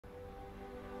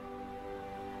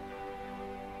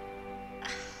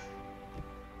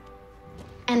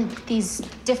And these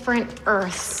different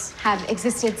Earths have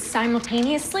existed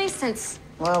simultaneously since...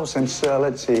 Well, since,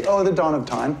 let's see, the dawn of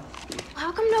time.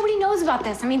 How come nobody knows about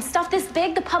this? I mean, stuff this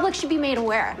big, the public should be made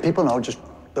aware. People know, just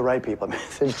the right people. I mean,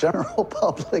 if the general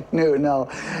public knew, no,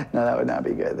 that would not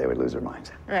be good. They would lose their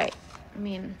minds. Right. I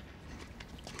mean,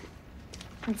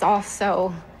 it's all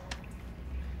so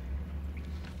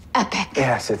epic.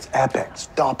 Yes, it's epic. It's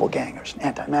doppelgangers,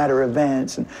 and antimatter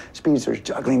events, and speedsters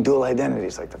juggling dual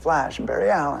identities like the Flash and Barry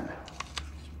Allen.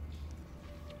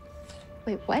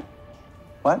 Wait, what?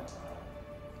 What?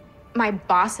 My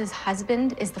boss's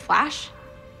husband is the Flash?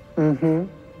 Mm-hmm.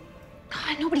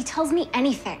 God, nobody tells me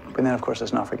anything. But then, of course,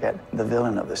 let's not forget the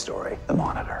villain of the story, the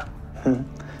Monitor. Yeah,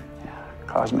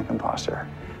 cosmic imposter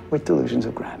with delusions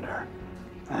of grandeur.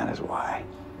 That is why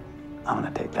I'm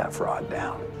gonna take that fraud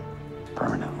down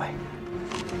permanently.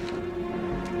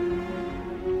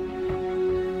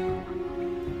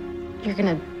 You're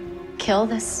gonna kill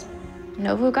this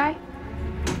Novu guy?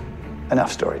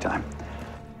 Enough story time.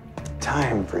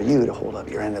 Time for you to hold up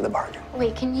your end of the bargain.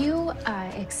 Wait, can you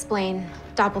explain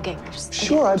doppelgangers?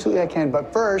 Sure, absolutely I can.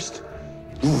 But first,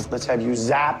 let's have you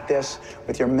zap this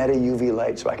with your meta UV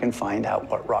light so I can find out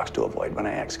what rocks to avoid when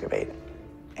I excavate.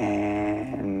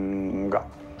 And go.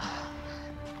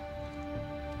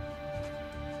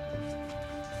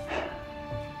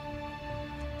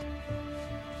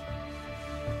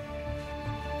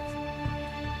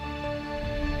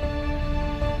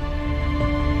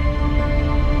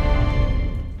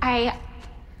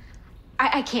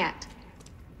 I can't.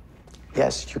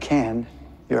 Yes, you can.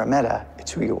 You're a meta.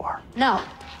 It's who you are. No,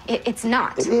 it's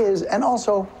not. It is, and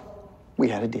also, we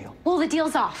had a deal. Well, the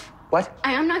deal's off. What?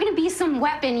 I'm not gonna be some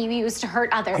weapon you use to hurt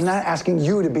others. I'm not asking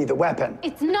you to be the weapon.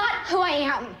 It's not who I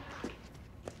am.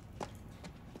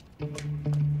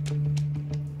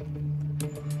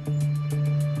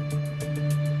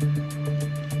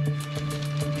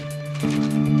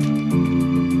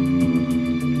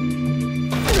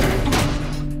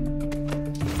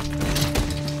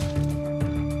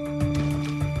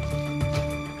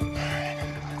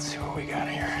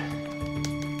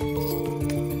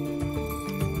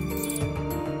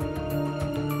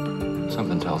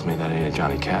 Something tells me that ain't a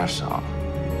Johnny Cash song.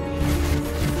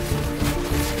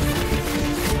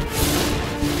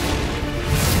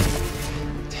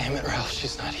 Damn it, Ralph,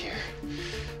 she's not here.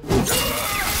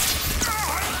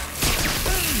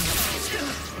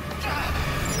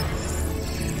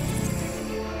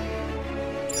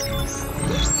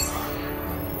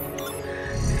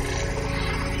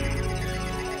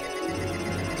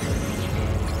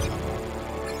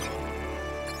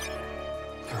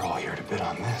 They're all here to bid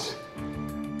on this.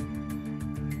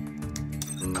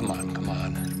 Come on, come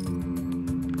on.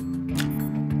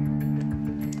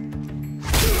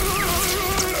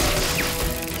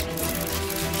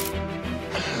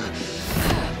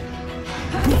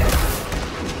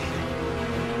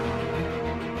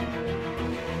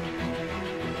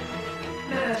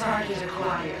 Meta target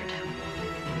acquired.